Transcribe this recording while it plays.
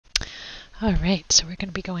All right, so we're going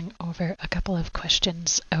to be going over a couple of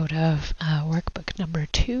questions out of workbook number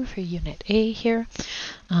 2 for Unit A here,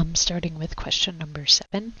 starting with question number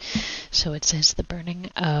 7. So it says the burning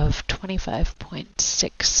of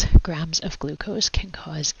 25.6 grams of glucose can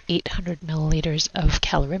cause 800 milliliters of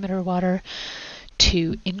calorimeter water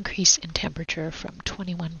to increase in temperature from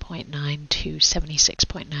 21.9 to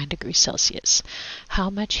 76.9 degrees Celsius. How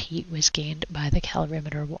much heat was gained by the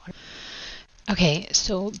calorimeter water? Okay,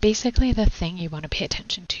 so basically the thing you want to pay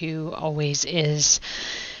attention to always is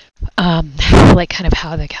like kind of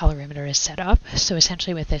how the calorimeter is set up. So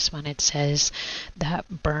essentially with this one, it says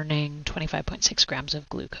that burning 25.6 grams of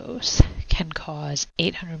glucose can cause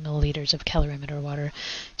 800 milliliters of calorimeter water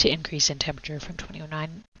to increase in temperature from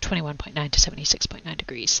 21.9 to 76.9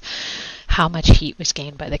 degrees. How much heat was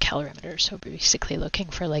gained by the calorimeter? So basically looking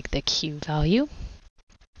for like the Q value.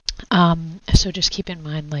 So just keep in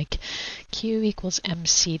mind like Q equals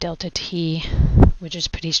MC delta T, which is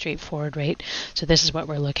pretty straightforward, right? So this is what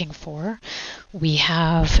we're looking for. We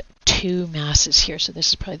have two masses here, so this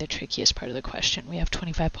is probably the trickiest part of the question. We have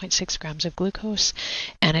 25.6 grams of glucose,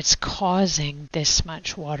 and it's causing this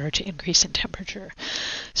much water to increase in temperature.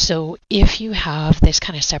 So if you have this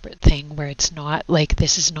kind of separate thing where it's not like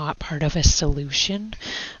this is not part of a solution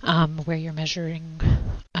where you're measuring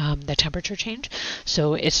the temperature change,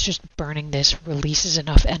 so it's just burning this releases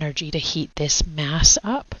enough energy to heat this mass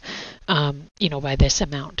up, by this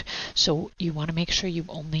amount. So you want to make sure you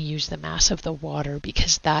only use the mass of the water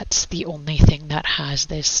because that's the only thing that has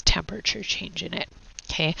this temperature change in it.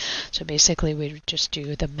 Okay, so basically we would just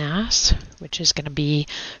do the mass, which is going to be,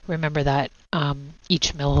 remember that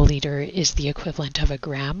each milliliter is the equivalent of a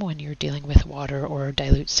gram when you're dealing with water or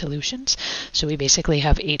dilute solutions. So we basically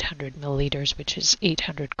have 800 milliliters, which is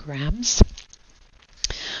 800 grams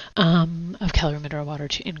of calorimeter water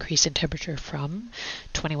to increase in temperature from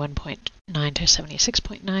 21.9 to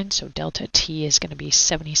 76.9. So delta T is going to be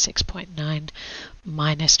 76.9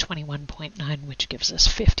 minus 21.9, which gives us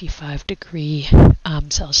 55 degree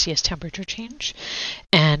Celsius temperature change.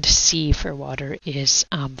 And C for water is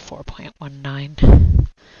 4.19.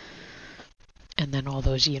 And then all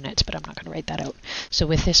those units, but I'm not going to write that out. So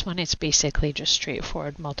with this one, it's basically just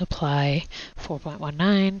straightforward multiply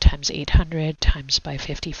 4.19 times 800 times by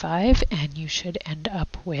 55, and you should end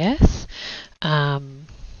up with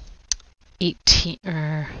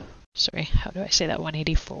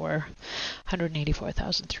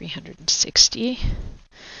 184,360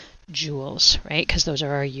 joules, right? Because those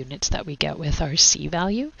are our units that we get with our C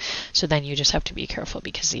value. So then you just have to be careful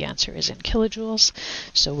because the answer is in kilojoules.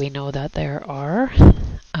 So we know that there are,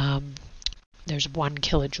 there's 1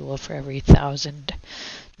 kilojoule for every 1,000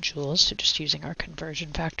 joules. So just using our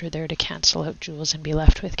conversion factor there to cancel out joules and be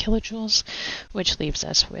left with kilojoules, which leaves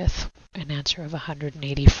us with an answer of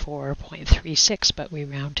 184.36, but we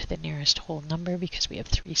round to the nearest whole number because we have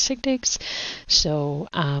 3 sigdigs. So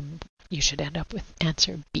you should end up with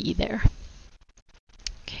answer B there.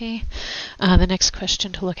 Okay, the next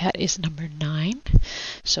question to look at is number 9.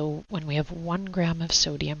 So when we have 1 gram of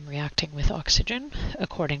sodium reacting with oxygen,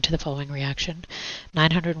 according to the following reaction,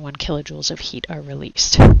 901 kilojoules of heat are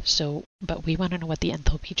released. So, but we want to know what the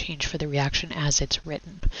enthalpy change for the reaction as it's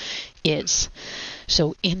written is.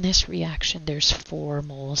 So in this reaction, there's 4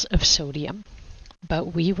 moles of sodium.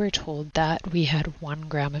 But we were told that we had 1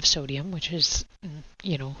 gram of sodium, which is,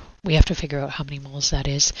 we have to figure out how many moles that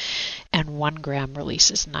is, and 1 gram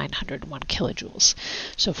releases 901 kilojoules.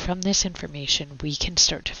 So from this information, we can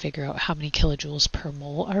start to figure out how many kilojoules per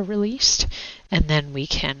mole are released, and then we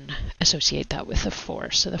can associate that with the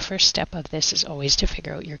 4. So the first step of this is always to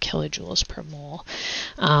figure out your kilojoules per mole.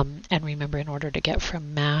 And remember, in order to get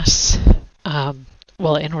from mass,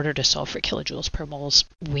 in order to solve for kilojoules per moles,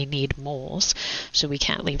 we need moles, so we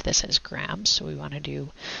can't leave this as grams. So we want to do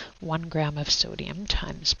 1 gram of sodium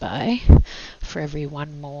times by, for every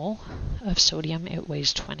 1 mole of sodium, it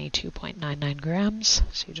weighs 22.99 grams.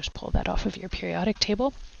 So you just pull that off of your periodic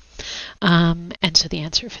table. And so the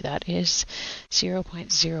answer for that is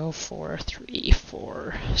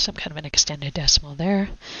 0.0434, some kind of an extended decimal there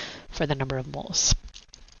for the number of moles.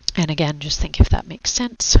 And again, just think if that makes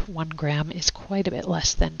sense. 1 gram is quite a bit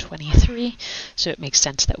less than 23, so it makes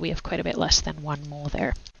sense that we have quite a bit less than 1 mole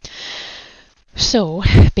there. So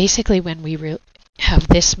basically when we have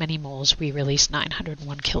this many moles, we release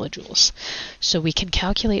 901 kilojoules. So we can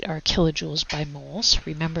calculate our kilojoules by moles.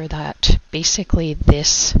 Remember that basically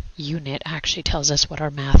this unit actually tells us what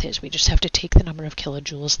our math is. We just have to take the number of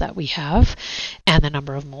kilojoules that we have and the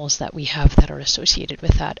number of moles that we have that are associated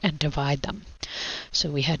with that and divide them. So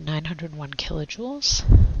we had 901 kilojoules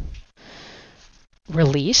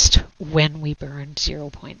released when we burned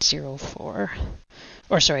 0.04,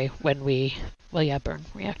 or sorry, when we, well, yeah, burn,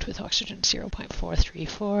 react with oxygen,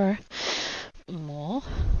 0.434 mole,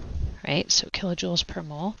 right? So kilojoules per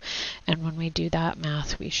mole. And when we do that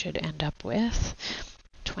math, we should end up with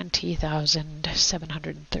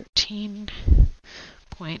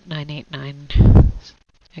 20,713.989,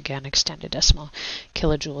 again, extended decimal,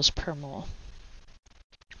 kilojoules per mole.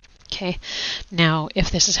 Okay, now if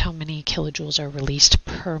this is how many kilojoules are released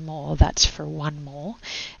per mole, that's for 1 mole.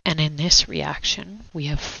 And in this reaction, we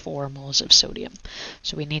have 4 moles of sodium.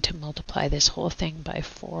 So we need to multiply this whole thing by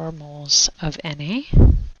 4 moles of Na.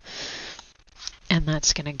 And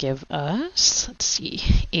that's going to give us, let's see,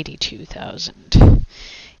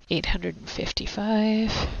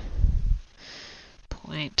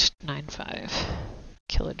 82,855.95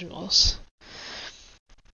 kilojoules.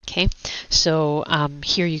 Okay, so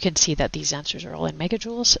here you can see that these answers are all in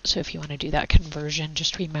megajoules. So if you want to do that conversion,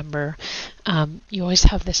 just remember you always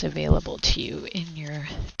have this available to you in your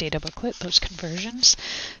data booklet, those conversions.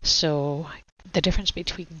 So the difference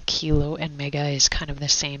between kilo and mega is kind of the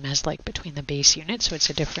same as like between the base units. So it's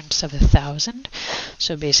a difference of 1,000.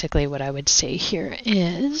 So basically what I would say here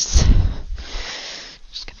is,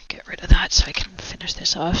 just going to get rid of that so I can finish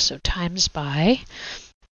this off. So times by,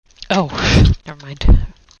 oh, never mind.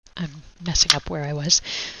 I'm messing up where I was,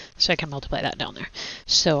 so I can multiply that down there.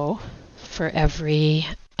 So for every,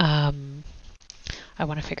 I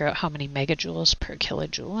want to figure out how many megajoules per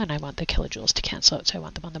kilojoule, and I want the kilojoules to cancel out, so I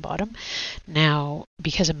want them on the bottom. Now,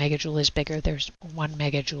 because a megajoule is bigger, there's 1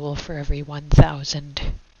 megajoule for every 1,000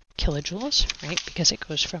 kilojoules, right? Because it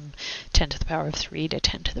goes from 10 to the power of 3 to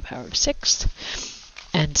 10 to the power of 6.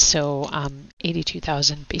 And so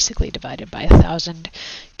 82,000 basically divided by 1,000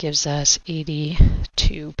 gives us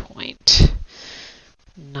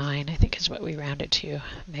 82.9, I think is what we round it to,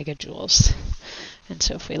 megajoules. And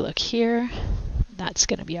so if we look here, that's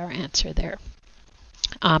going to be our answer there.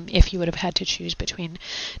 If you would have had to choose between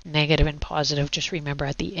negative and positive, just remember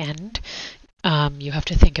at the end, you have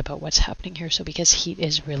to think about what's happening here. So because heat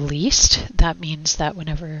is released, that means that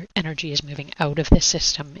whenever energy is moving out of the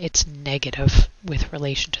system, it's negative with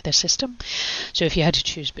relation to the system. So if you had to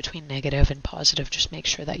choose between negative and positive, just make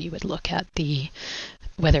sure that you would look at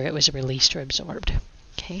whether it was released or absorbed.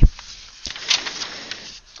 Okay.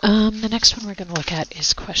 The next one we're going to look at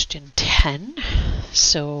is question 10.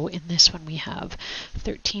 So in this one we have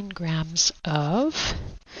 13 grams of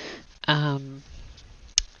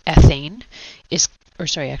ethane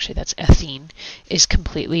that's ethene, is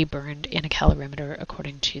completely burned in a calorimeter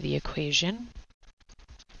according to the equation,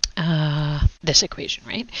 this equation,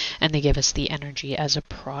 right? And they give us the energy as a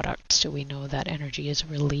product, so we know that energy is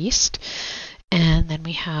released. And then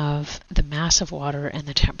we have the mass of water and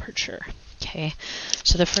the temperature. Okay,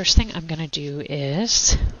 so the first thing I'm going to do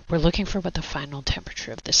is we're looking for what the final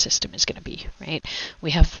temperature of the system is going to be, right?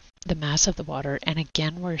 We have the mass of the water, and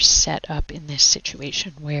again we're set up in this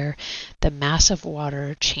situation where the mass of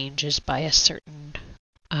water changes by a certain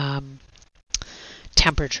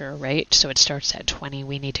temperature, right? So it starts at 20.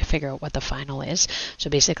 We need to figure out what the final is. So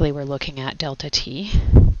basically we're looking at delta T,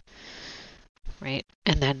 right?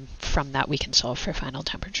 And then from that we can solve for final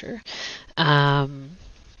temperature.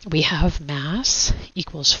 We have mass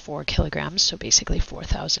equals 4 kilograms, so basically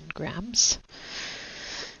 4,000 grams.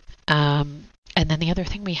 And then the other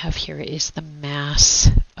thing we have here is the mass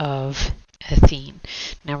of ethene.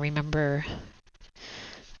 Now remember,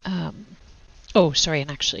 oh, sorry, and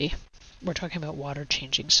actually we're talking about water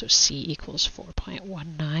changing, so C equals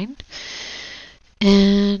 4.19.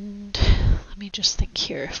 And let me just think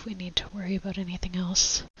here if we need to worry about anything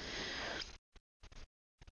else.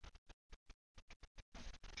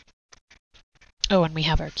 Oh, and we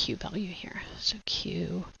have our Q value here. So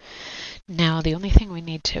Q. Now, the only thing we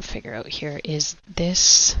need to figure out here is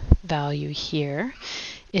this value here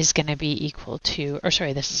is going to be equal to, or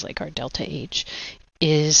sorry, this is like our delta H,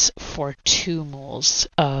 is for 2 moles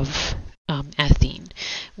of ethene.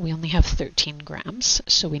 We only have 13 grams,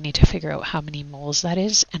 so we need to figure out how many moles that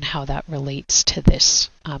is and how that relates to this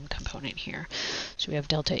component here. So we have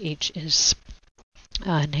delta H is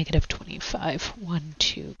negative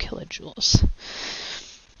 25.12 kilojoules.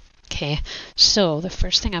 Okay, so the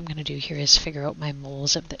first thing I'm going to do here is figure out my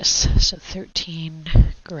moles of this. So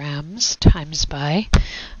 13 grams times by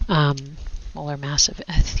molar mass of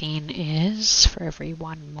ethene is, for every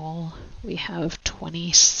 1 mole, we have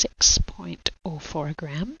 26.04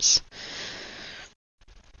 grams.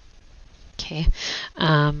 Okay,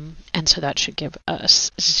 and so that should give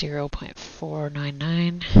us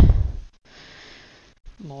 0.499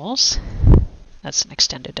 moles. That's an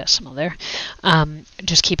extended decimal there.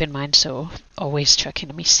 Just keep in mind, so always checking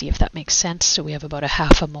to see if that makes sense. So we have about a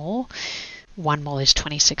half a mole. 1 mole is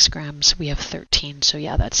 26 grams. We have 13, so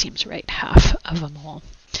yeah, that seems right, half of a mole.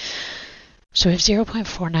 So we have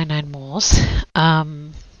 0.499 moles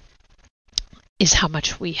is how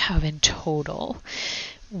much we have in total.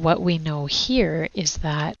 What we know here is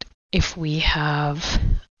that if we have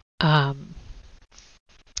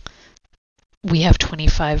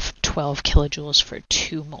 2512 kilojoules for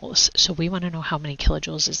 2 moles. So we want to know how many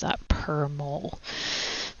kilojoules is that per mole.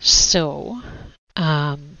 So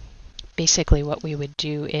basically what we would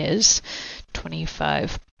do is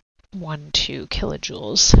 2512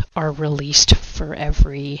 kilojoules are released for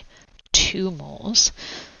every 2 moles.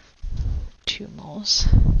 2 moles.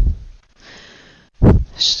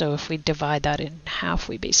 So if we divide that in half,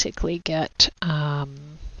 we basically get, what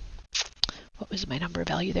was my number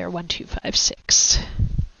value there? 1256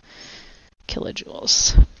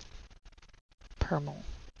 kilojoules per mole.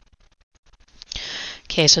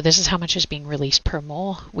 Okay, so this is how much is being released per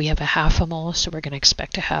mole. We have a half a mole, so we're going to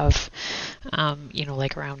expect to have,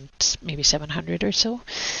 like around maybe 700 or so.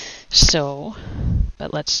 So,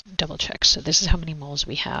 but let's double check. So this is how many moles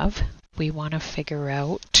we have. We want to figure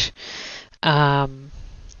out, our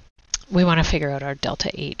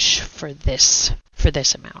delta H for this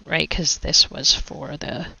amount, right? Because this was for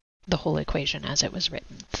the whole equation as it was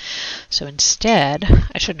written. So instead,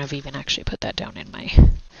 I shouldn't have even actually put that down in my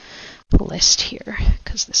list here,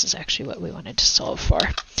 because this is actually what we wanted to solve for.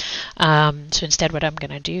 So instead what I'm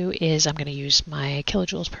going to do is I'm going to use my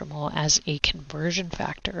kilojoules per mole as a conversion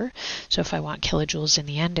factor. So if I want kilojoules in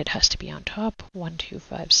the end, it has to be on top.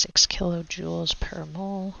 1256 kilojoules per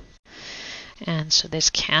mole. And so this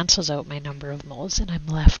cancels out my number of moles, and I'm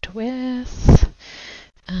left with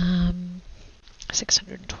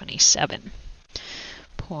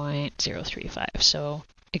 627.035. So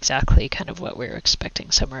exactly kind of what we were expecting,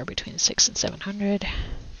 somewhere between 600 and 700.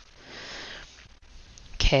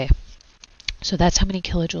 Okay, so that's how many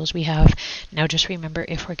kilojoules we have. Now just remember,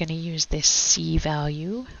 if we're going to use this C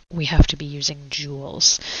value, we have to be using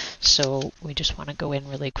joules. So we just want to go in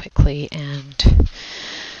really quickly, and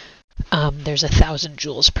there's 1,000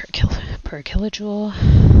 joules per kilojoule.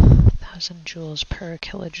 1,000 joules per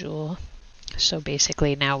kilojoule. So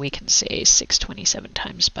basically now we can say 627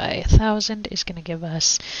 times by 1,000 is going to give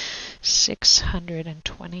us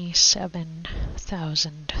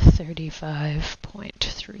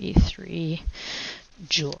 627,035.33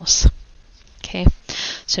 joules. Okay,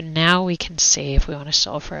 so now we can say, if we want to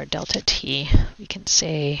solve for our delta T, we can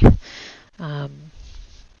say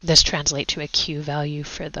this translates to a Q value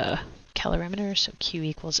for the calorimeter, so Q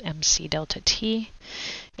equals MC delta T.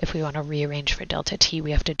 If we want to rearrange for delta T,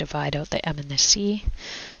 we have to divide out the M and the C.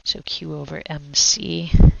 So Q over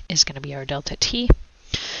MC is going to be our delta T.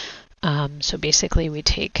 So basically we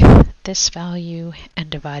take this value and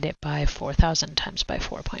divide it by 4,000 times by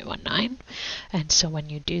 4.19. And so when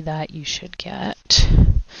you do that, you should get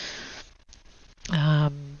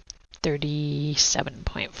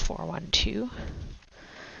 37.412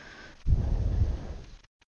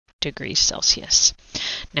 degrees Celsius.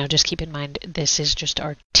 Now just keep in mind, this is just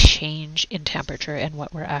our change in temperature, and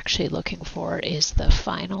what we're actually looking for is the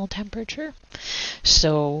final temperature.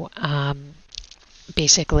 So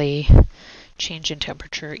basically change in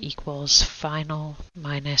temperature equals final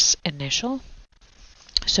minus initial.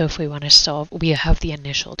 So if we want to solve, we have the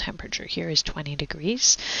initial temperature here is 20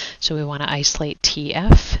 degrees. So we want to isolate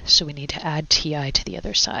TF, so we need to add TI to the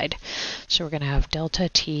other side. So we're going to have delta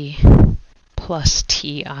T plus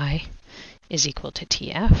Ti is equal to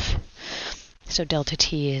TF. So delta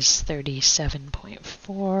T is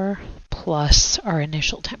 37.4 plus our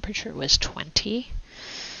initial temperature was 20.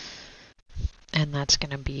 And that's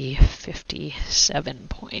going to be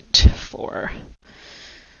 57.4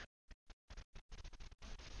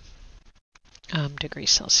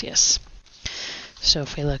 degrees Celsius. So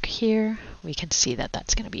if we look here, we can see that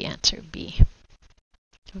that's going to be answer B.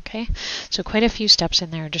 Okay, so quite a few steps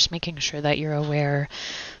in there, just making sure that you're aware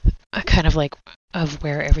kind of like of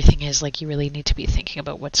where everything is. Like, you really need to be thinking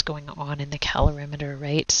about what's going on in the calorimeter,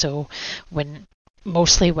 right? So when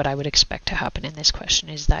mostly what I would expect to happen in this question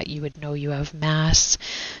is that you would know you have mass,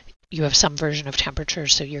 you have some version of temperature,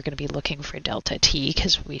 so you're going to be looking for delta T,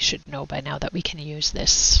 because we should know by now that we can use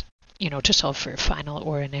this, to solve for final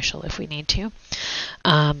or initial if we need to.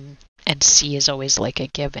 And C is always like a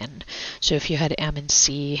given. So if you had M and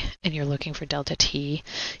C and you're looking for delta T,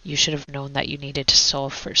 you should have known that you needed to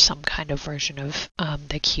solve for some kind of version of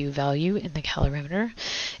the Q value in the calorimeter.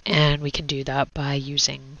 And we can do that by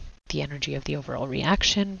using the energy of the overall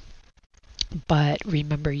reaction. But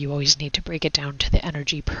remember, you always need to break it down to the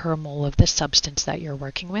energy per mole of the substance that you're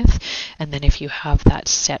working with. And then if you have that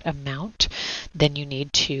set amount, then you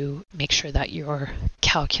need to make sure that you're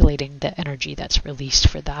calculating the energy that's released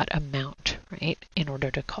for that amount, right, in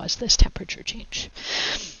order to cause this temperature change.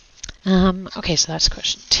 Okay, so that's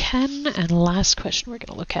question 10. And last question we're going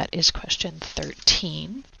to look at is question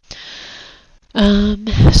 13.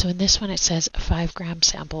 So in this one it says a 5-gram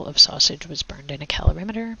sample of sausage was burned in a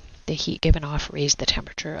calorimeter. The heat given off raised the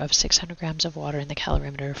temperature of 600 grams of water in the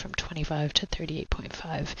calorimeter from 25 to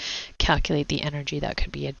 38.5. Calculate the energy that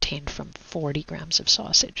could be obtained from 40 grams of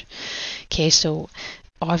sausage. Okay, so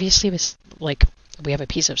obviously with we have a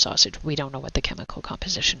piece of sausage, we don't know what the chemical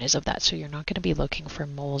composition is of that, so you're not going to be looking for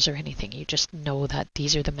moles or anything. You just know that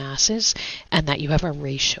these are the masses and that you have a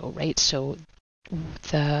ratio, right? So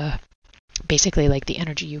basically the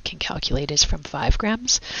energy you can calculate is from 5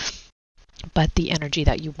 grams, but the energy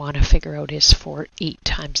that you want to figure out is for 8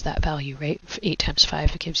 times that value, right? 8 times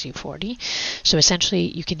 5 gives you 40. So essentially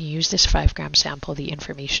you can use this 5-gram sample, the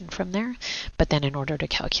information from there, but then in order to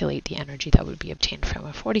calculate the energy that would be obtained from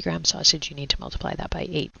a 40-gram sausage, you need to multiply that by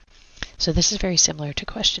 8. So this is very similar to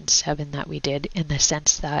question 7 that we did, in the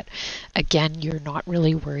sense that, again, you're not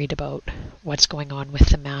really worried about what's going on with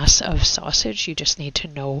the mass of sausage. You just need to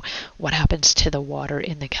know what happens to the water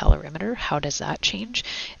in the calorimeter. How does that change?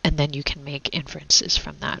 And then you can make inferences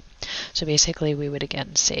from that. So basically we would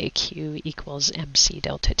again say Q equals MC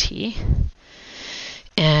delta T.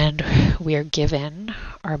 And we are given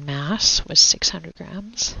our mass was 600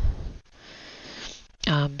 grams.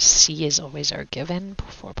 C is always our given,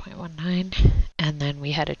 4.19, and then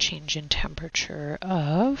we had a change in temperature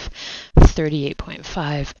of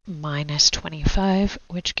 38.5 minus 25,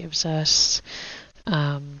 which gives us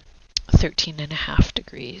 13.5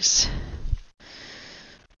 degrees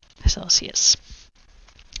Celsius.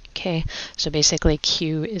 Okay, so basically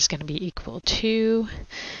Q is going to be equal to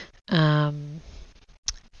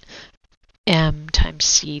M times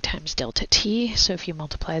C times delta T. So if you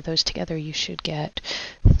multiply those together, you should get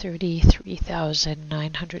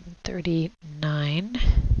 33,939.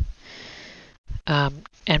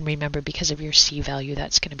 And remember, because of your C value,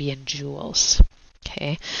 that's going to be in joules.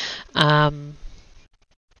 Okay.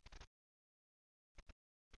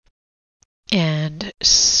 And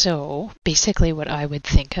so basically what I would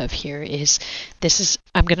think of here is,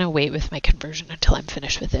 I'm going to wait with my conversion until I'm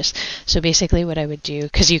finished with this. So basically what I would do,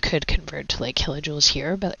 because you could convert to kilojoules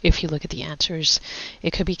here, but if you look at the answers,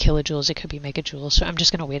 it could be kilojoules, it could be megajoules. So I'm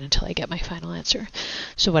just going to wait until I get my final answer.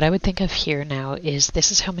 So what I would think of here now is,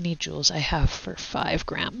 this is how many joules I have for 5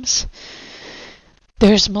 grams.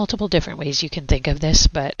 There's multiple different ways you can think of this,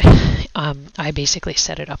 but I basically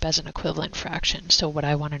set it up as an equivalent fraction. So what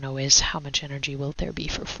I want to know is, how much energy will there be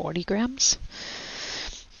for 40 grams?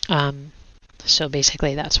 So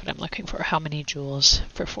basically that's what I'm looking for, how many joules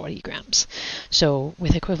for 40 grams. So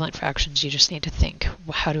with equivalent fractions, you just need to think,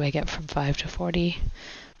 well, how do I get from 5 to 40?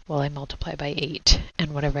 Well, I multiply by 8,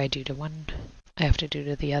 and whatever I do to one, I have to do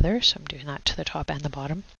to the other. So I'm doing that to the top and the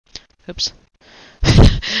bottom. Oops.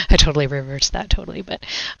 I totally reversed that totally, but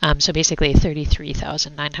so basically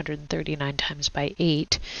 33,939 times by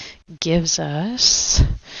 8 gives us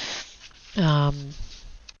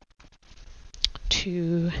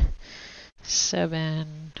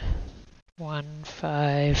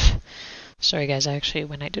 2715. Sorry guys, actually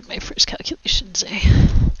when I did my first calculations, let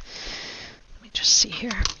me just see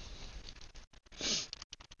here.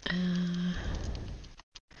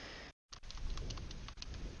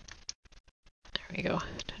 There we go,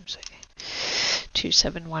 times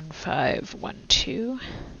 271512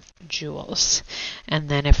 joules. And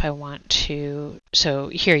then if I want to, so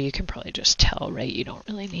here you can probably just tell, right? You don't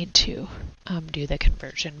really need to do the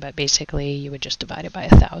conversion, but basically you would just divide it by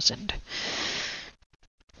 1,000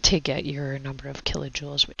 to get your number of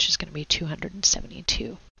kilojoules, which is going to be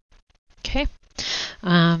 272. Okay.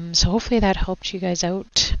 So hopefully that helped you guys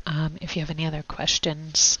out. If you have any other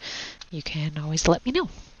questions, you can always let me know.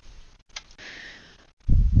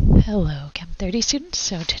 Hello, Chem 30 students.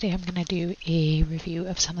 So today I'm going to do a review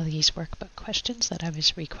of some of these workbook questions that I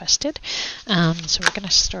was requested. So we're going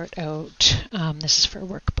to start out, this is for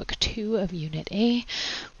workbook 2 of Unit A.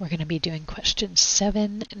 We're going to be doing questions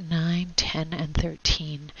 7, 9, 10, and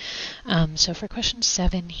 13. So for question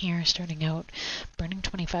 7 here, starting out, burning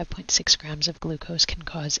 25.6 grams of glucose can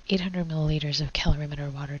cause 800 milliliters of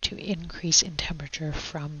calorimeter water to increase in temperature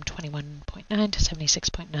from 21.9 to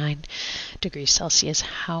 76.9 degrees Celsius.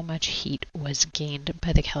 How much heat was gained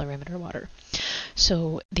by the calorimeter water?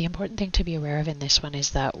 So the important thing to be aware of in this one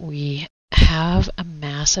is that we have a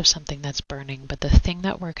mass of something that's burning, but the thing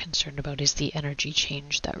that we're concerned about is the energy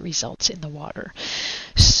change that results in the water.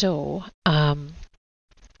 So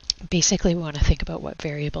basically we want to think about what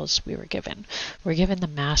variables we were given. We're given the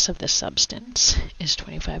mass of the substance is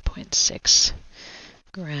 25.6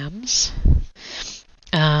 grams.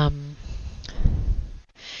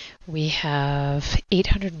 We have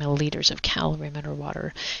 800 milliliters of calorimeter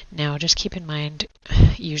water. Now just keep in mind,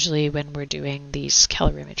 usually when we're doing these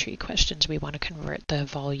calorimetry questions, we want to convert the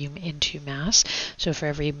volume into mass. So for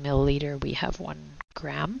every milliliter we have 1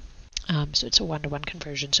 gram. So it's a 1-to-1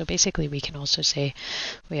 conversion. So basically we can also say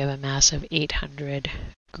we have a mass of 800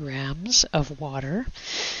 grams of water.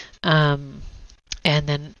 And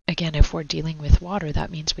then again, if we're dealing with water,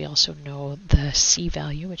 that means we also know the C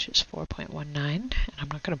value, which is 4.19. And I'm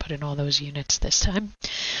not going to put in all those units this time.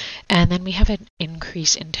 And then we have an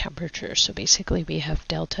increase in temperature. So basically we have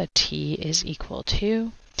delta T is equal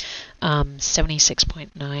to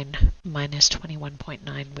 76.9 minus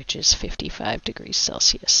 21.9, which is 55 degrees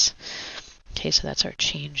Celsius. Okay, so that's our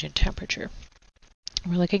change in temperature.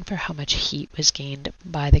 We're looking for how much heat was gained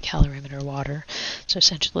by the calorimeter water. So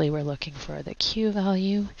essentially we're looking for the Q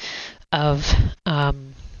value of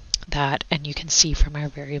that, and you can see from our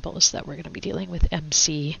variables that we're going to be dealing with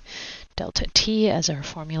MC delta T as our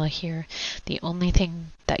formula here. The only thing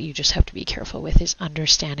that you just have to be careful with is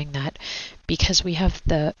understanding that because we have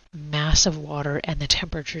the mass of water and the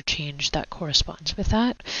temperature change that corresponds with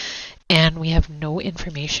that, and we have no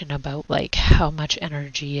information about like how much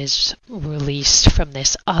energy is released from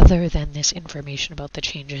this other than this information about the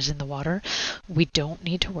changes in the water, we don't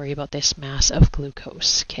need to worry about this mass of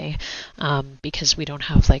glucose, okay? Because we don't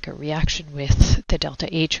have like a reaction with the delta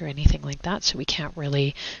H or anything like that, so we can't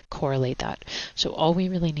really correlate that. So all we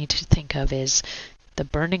really need to think of is the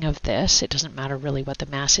burning of this. It doesn't matter really what the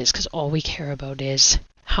mass is, because all we care about is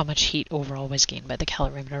how much heat overall was gained by the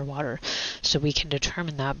calorimeter water. So we can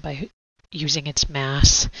determine that by using its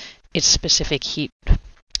mass, its specific heat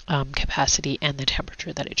capacity, and the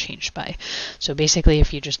temperature that it changed by. So basically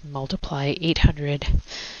if you just multiply 800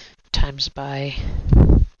 times by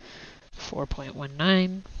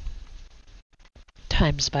 4.19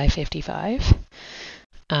 times by 55,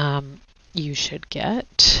 you should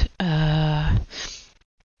get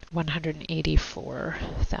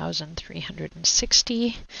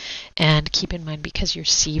 184,360. And keep in mind, because your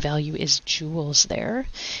C value is joules there,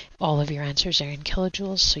 all of your answers are in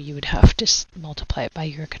kilojoules, so you would have to multiply it by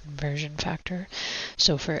your conversion factor.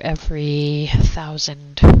 So for every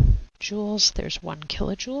 1,000 joules, there's 1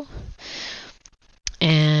 kilojoule.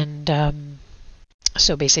 And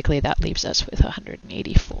so basically that leaves us with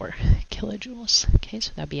 184 kilojoules. Okay,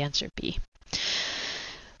 so that'd be answer B.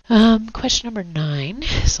 Question number 9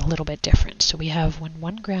 is a little bit different. So we have when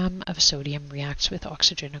 1 gram of sodium reacts with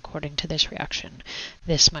oxygen according to this reaction,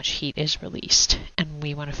 this much heat is released. And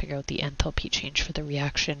we want to figure out the enthalpy change for the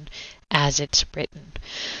reaction as it's written.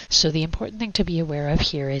 So the important thing to be aware of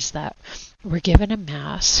here is that we're given a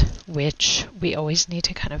mass, which we always need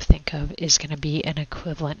to kind of think of is going to be an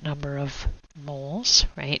equivalent number of moles,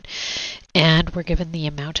 right? And we're given the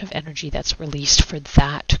amount of energy that's released for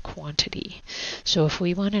that quantity. So if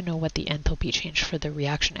we want to know what the enthalpy change for the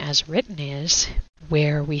reaction as written is,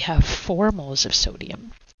 where we have 4 moles of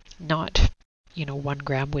sodium, not 1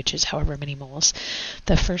 gram, which is however many moles,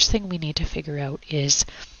 the first thing we need to figure out is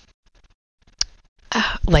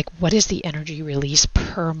what is the energy release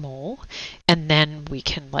per mole, and then we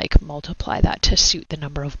can multiply that to suit the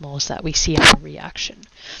number of moles that we see in the reaction.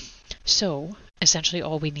 So essentially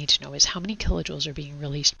all we need to know is how many kilojoules are being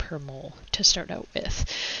released per mole to start out with.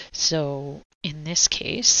 So in this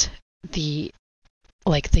case, the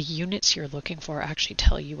units you're looking for actually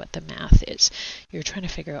tell you what the math is. You're trying to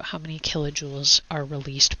figure out how many kilojoules are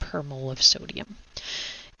released per mole of sodium.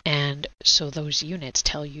 And so those units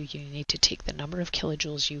tell you need to take the number of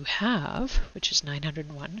kilojoules you have, which is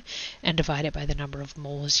 901, and divide it by the number of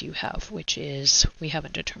moles you have, which is, we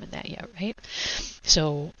haven't determined that yet, right?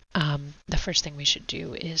 So the first thing we should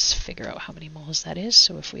do is figure out how many moles that is.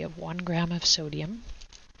 So if we have 1 gram of sodium,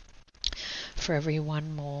 for every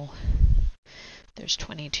 1 mole, there's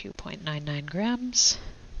 22.99 grams.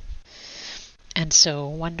 And so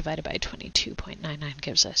 1 divided by 22.99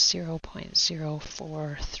 gives us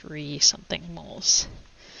 0.043 something moles.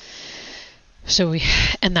 So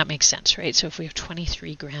and that makes sense, right? So if we have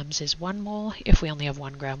 23 grams is 1 mole, if we only have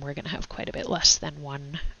 1 gram, we're going to have quite a bit less than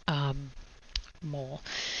 1 mole.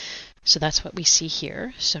 So that's what we see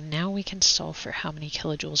here. So now we can solve for how many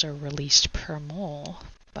kilojoules are released per mole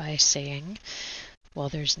by saying, well,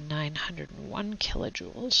 there's 901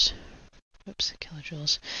 kilojoules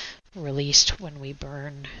kilojoules released when we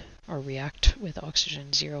burn or react with oxygen,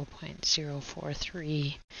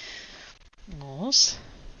 0.043 moles.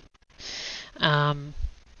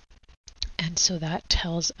 And so that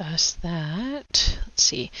tells us that, let's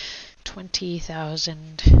see,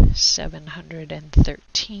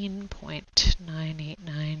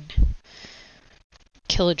 20,713.989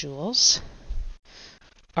 kilojoules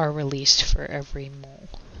are released for every mole,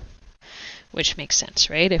 which makes sense,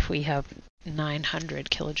 right? If we have 900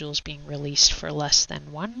 kilojoules being released for less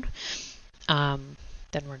than 1, then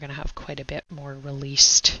we're going to have quite a bit more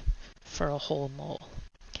released for a whole mole.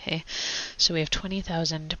 Okay, so we have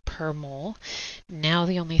 20,000 per mole. Now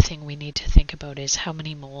the only thing we need to think about is how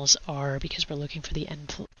many moles are, because we're looking for the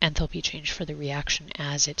enthalpy change for the reaction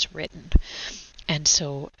as it's written. And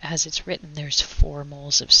so as it's written, there's 4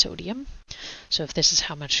 moles of sodium. So if this is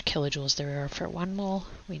how much kilojoules there are for 1 mole,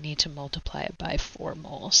 we need to multiply it by 4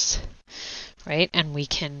 moles, right? And we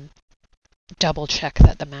can double check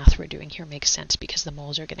that the math we're doing here makes sense, because the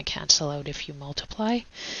moles are going to cancel out if you multiply.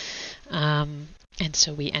 And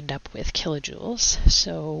so we end up with kilojoules.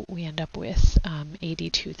 So we end up with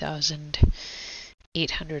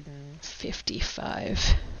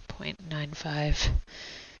 82,855.95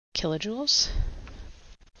 kilojoules.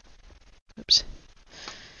 Oops.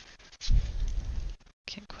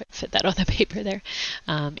 Can't quite fit that on the paper there.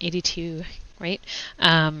 82, right?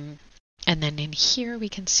 And then in here we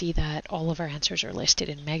can see that all of our answers are listed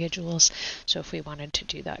in megajoules. So if we wanted to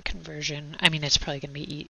do that conversion, I mean, it's probably going to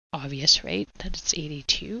be obvious, right, that it's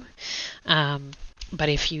 82. But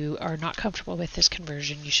if you are not comfortable with this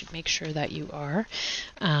conversion, you should make sure that you are.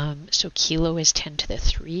 So kilo is 10 to the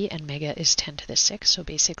 3 and mega is 10 to the 6. So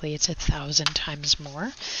basically it's 1,000 times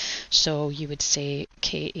more. So you would say,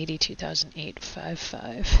 okay,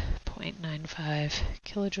 82,855.95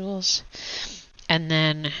 kilojoules. And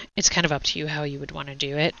then it's kind of up to you how you would want to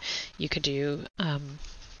do it. You could do,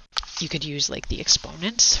 you could use like the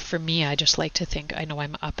exponents. For me, I just like to think, I know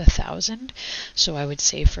I'm up 1,000. So I would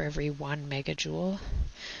say for every 1 megajoule,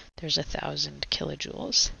 there's 1,000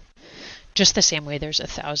 kilojoules. Just the same way there's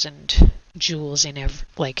 1,000 joules in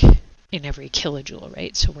every kilojoule,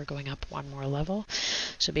 right? So we're going up one more level.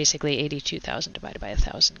 So basically 82,000 divided by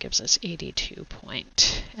 1,000 gives us 82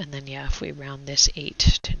 point. And then yeah, if we round this 8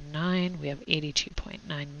 to 9, we have 82.9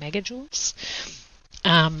 megajoules.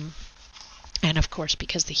 And of course,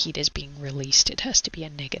 because the heat is being released, it has to be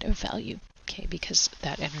a negative value, okay, because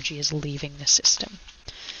that energy is leaving the system.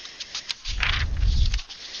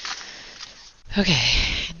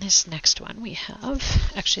 Okay, in this next one we have,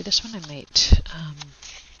 actually this one I might,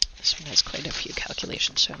 this one has quite a few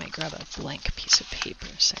calculations, so I might grab a blank piece of paper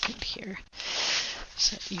a second here,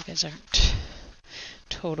 so that you guys aren't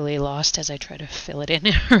totally lost as I try to fill it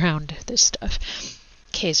in around this stuff.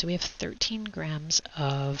 Okay, so we have 13 grams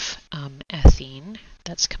of ethene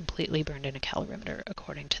that's completely burned in a calorimeter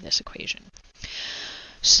according to this equation.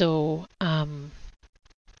 So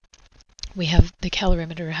we have the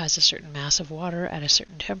calorimeter has a certain mass of water at a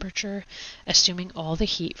certain temperature. Assuming all the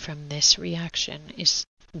heat from this reaction is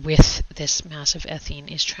with this mass of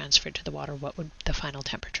ethene is transferred to the water, what would the final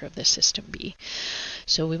temperature of this system be?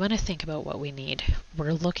 So we want to think about what we need.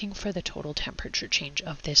 We're looking for the total temperature change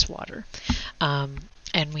of this water.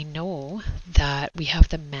 And we know that we have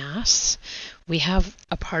the mass, we have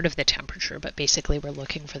a part of the temperature, but basically we're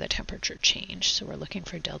looking for the temperature change. So we're looking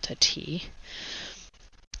for delta T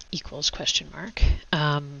equals question mark.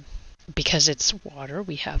 Because it's water,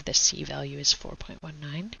 we have the C value is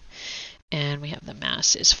 4.19, and we have the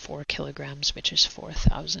mass is 4 kilograms, which is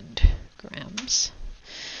 4,000 grams.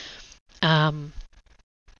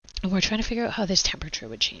 And we're trying to figure out how this temperature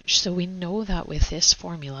would change. So we know that with this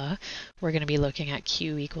formula, we're going to be looking at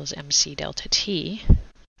Q equals MC delta T,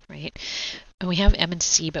 right? And we have M and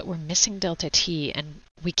C, but we're missing delta T, and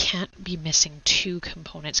we can't be missing 2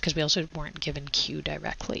 components because we also weren't given Q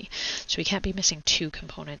directly. So we can't be missing 2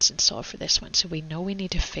 components and solve for this one. So we know we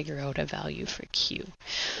need to figure out a value for Q.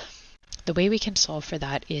 The way we can solve for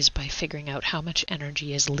that is by figuring out how much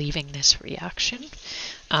energy is leaving this reaction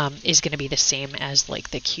is going to be the same as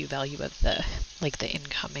like the Q value of the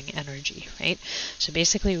incoming energy, right? So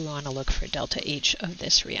basically we want to look for delta H of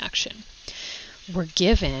this reaction. We're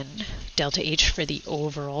given delta H for the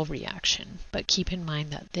overall reaction, but keep in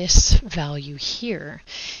mind that this value here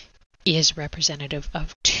is representative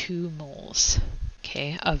of 2 moles,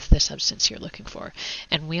 okay, of the substance you're looking for.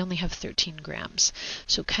 And we only have 13 grams.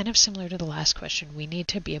 So kind of similar to the last question, we need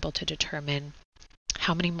to be able to determine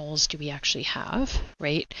how many moles do we actually have,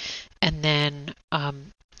 right? And then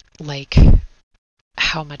like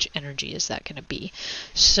how much energy is that going to be?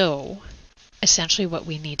 So essentially what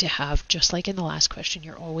we need to have, just like in the last question,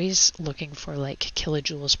 you're always looking for like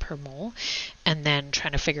kilojoules per mole and then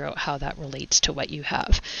trying to figure out how that relates to what you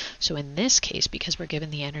have. So in this case, because we're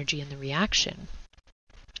given the energy in the reaction,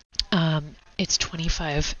 it's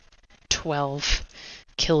 2512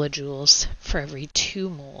 kilojoules for every 2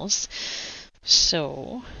 moles.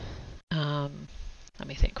 So let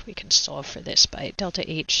me think, we can solve for this by delta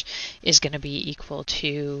H is going to be equal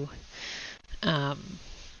to,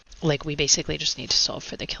 like we basically just need to solve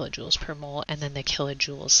for the kilojoules per mole and then the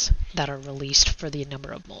kilojoules that are released for the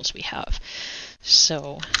number of moles we have.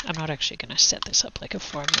 So I'm not actually going to set this up like a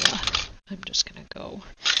formula. I'm just going to go,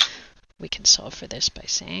 we can solve for this by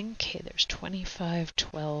saying, okay, there's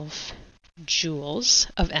 2512 joules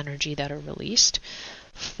of energy that are released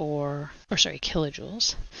for, or sorry,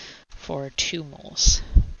 kilojoules for 2 moles.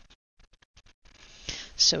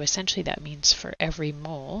 So essentially that means for every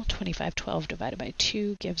mole, 2512 divided by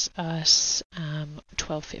 2 gives us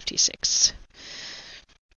 1256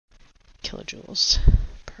 kilojoules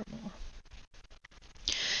per mole.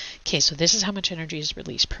 Okay, so this is how much energy is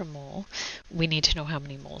released per mole. We need to know how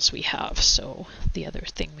many moles we have. So the other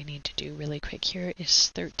thing we need to do really quick here is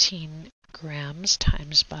 13 grams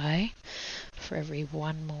times by, for every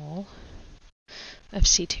 1 mole of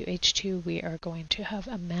C2H2, we are going to have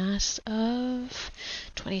a mass of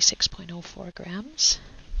 26.04 grams,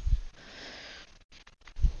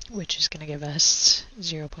 which is going to give us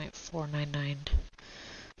 0.499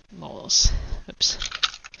 moles. Oops.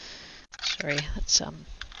 Sorry, that's an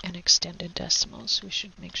extended decimal, so we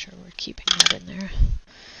should make sure we're keeping that in there.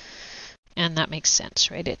 And that makes sense,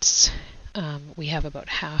 right? It's we have about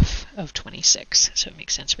half of 26, so it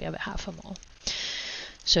makes sense we have a half a mole.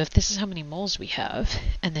 So if this is how many moles we have,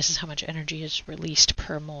 and this is how much energy is released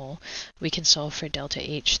per mole, we can solve for delta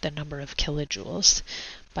H, the number of kilojoules,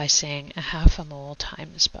 by saying a half a mole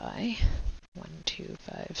times by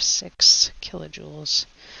 1256 kilojoules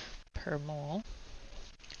per mole.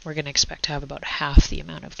 We're going to expect to have about half the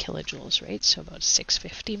amount of kilojoules, right? So about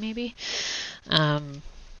 650 maybe.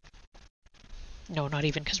 No, not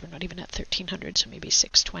even, because we're not even at 1300, so maybe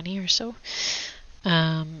 620 or so.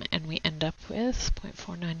 And we end up with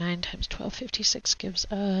 0.499 times 1256 gives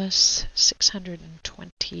us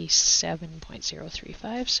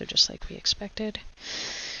 627.035, so just like we expected.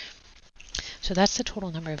 So that's the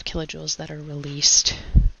total number of kilojoules that are released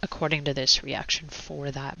according to this reaction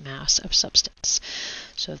for that mass of substance.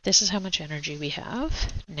 So if this is how much energy we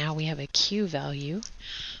have, now we have a Q value,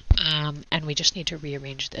 and we just need to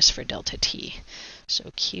rearrange this for delta T.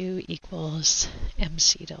 So Q equals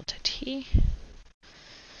MC delta T.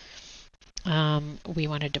 We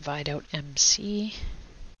want to divide out MC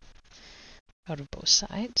out of both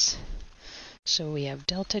sides. So we have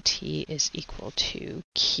delta T is equal to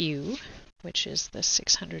Q, which is the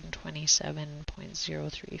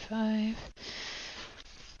 627.035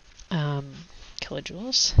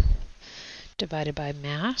 kilojoules, divided by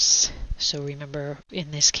mass. So remember, in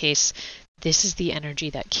this case, this is the energy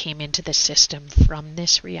that came into the system from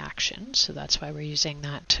this reaction. So that's why we're using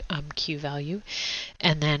that Q value.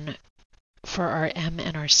 And then for our M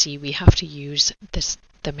and our C, we have to use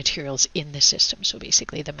the materials in the system. So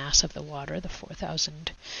basically the mass of the water, the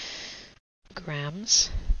 4,000 grams,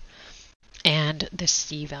 and the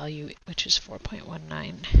C value, which is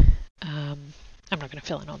 4.19. I'm not going to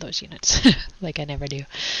fill in all those units like I never do.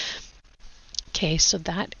 Okay, so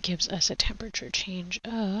that gives us a temperature change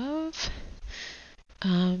of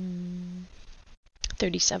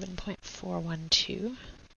 37.412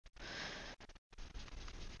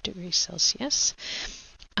 degrees Celsius.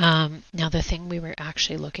 Now the thing we were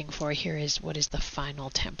actually looking for here is what is the final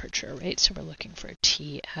temperature, right? So we're looking for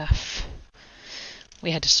TF. We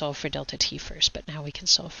had to solve for delta T first, but now we can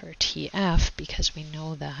solve for TF because we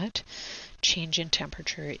know that change in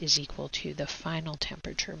temperature is equal to the final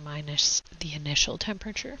temperature minus the initial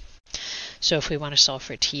temperature. So if we want to solve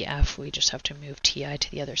for TF, we just have to move TI to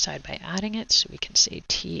the other side by adding it. So we can say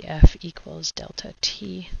TF equals delta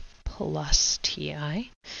T plus TI.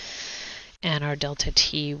 And our delta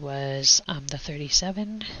T was the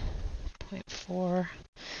 37.4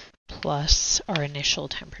 plus our initial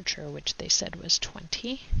temperature, which they said was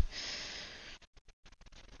 20.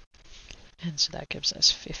 And so that gives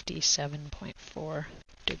us 57.4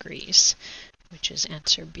 degrees, which is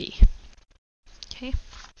answer B. Okay.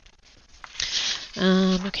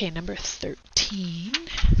 Okay, number 13.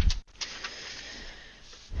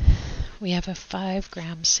 We have a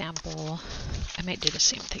 5-gram sample. I might do the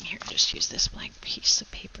same thing here, just use this blank piece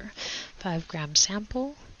of paper. 5-gram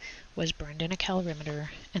sample was burned in a calorimeter,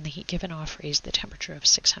 and the heat given off raised the temperature of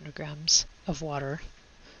 600 grams of water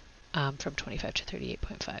from 25 to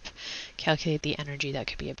 38.5. Calculate the energy that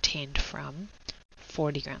could be obtained from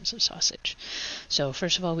 40 grams of sausage. So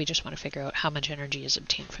first of all, we just want to figure out how much energy is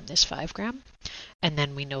obtained from this 5 gram. And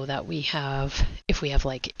then we know that we have, if we have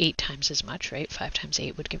like 8 times as much, right? 5 times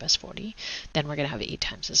 8 would give us 40. Then we're going to have 8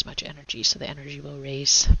 times as much energy. So the energy will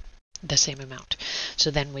raise the same amount. So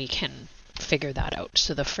then we can figure that out.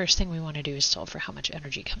 So the first thing we want to do is solve for how much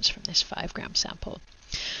energy comes from this 5 gram sample.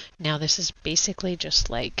 Now this is basically just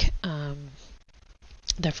like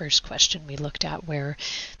the first question we looked at, where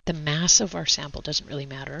the mass of our sample doesn't really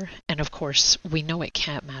matter. And of course, we know it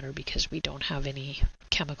can't matter because we don't have any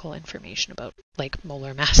chemical information about like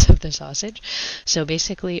molar mass of the sausage. So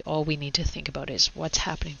basically all we need to think about is what's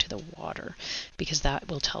happening to the water, because that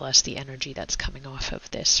will tell us the energy that's coming off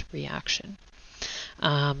of this reaction.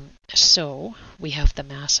 So we have the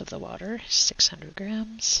mass of the water, 600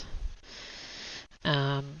 grams.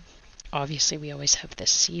 Obviously, we always have the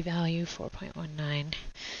C value, 4.19,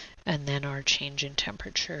 and then our change in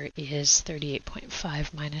temperature is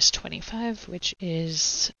 38.5 minus 25, which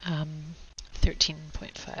is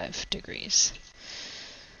 13.5 degrees.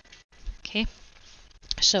 Okay,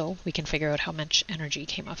 so we can figure out how much energy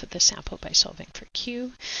came off of the sample by solving for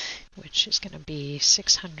Q, which is going to be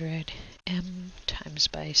 600 M times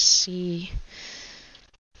by C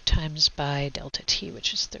times by delta T,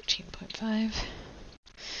 which is 13.5.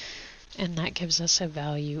 And that gives us a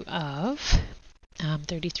value of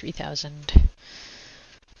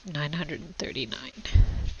 33,939.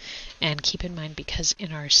 And keep in mind, because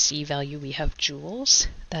in our C value we have joules,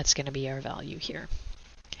 that's going to be our value here.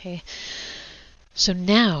 Okay. So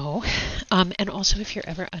now, and also if you're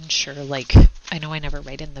ever unsure, like I know I never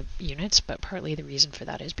write in the units, but partly the reason for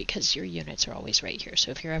that is because your units are always right here.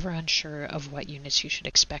 So if you're ever unsure of what units you should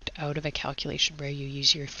expect out of a calculation where you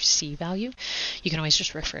use your C value, you can always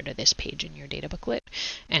just refer to this page in your data booklet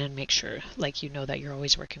and make sure, like, you know that you're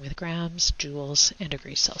always working with grams, joules, and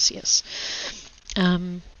degrees Celsius.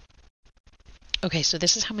 Okay, so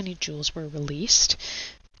this is how many joules were released.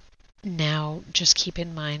 Now, just keep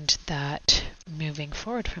in mind that moving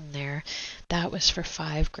forward from there, that was for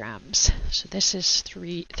 5 grams. So this is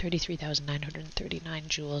 33,939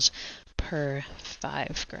 joules per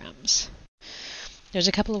 5 grams. There's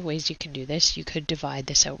a couple of ways you can do this. You could divide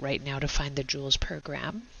this out right now to find the joules per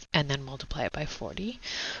gram and then multiply it by 40.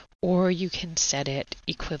 Or you can set it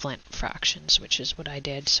equivalent fractions, which is what I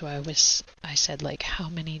did. So I said like how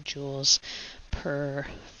many joules per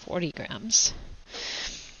 40 grams.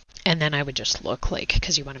 And then I would just look like,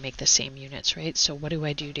 because you want to make the same units, right? So what do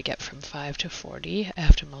I do to get from 5 to 40? I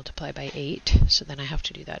have to multiply by 8. So then I have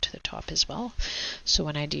to do that to the top as well. So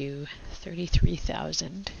when I do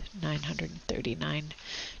 33,939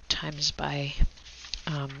 times by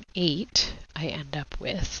 8, I end up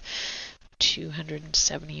with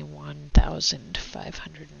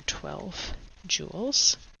 271,512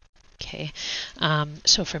 joules. Okay,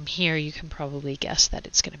 so from here you can probably guess that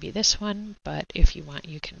it's going to be this one, but if you want,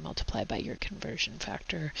 you can multiply by your conversion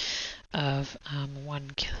factor of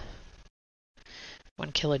 1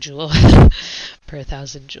 kilojoule per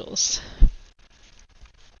 1,000 joules.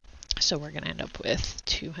 So we're going to end up with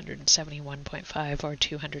 271.5 or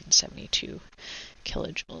 272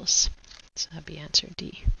 kilojoules. So that'd be answer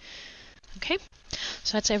D. Okay,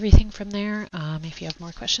 so that's everything from there. If you have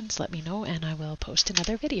more questions, let me know and I will post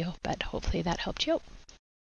another video, but hopefully that helped you out.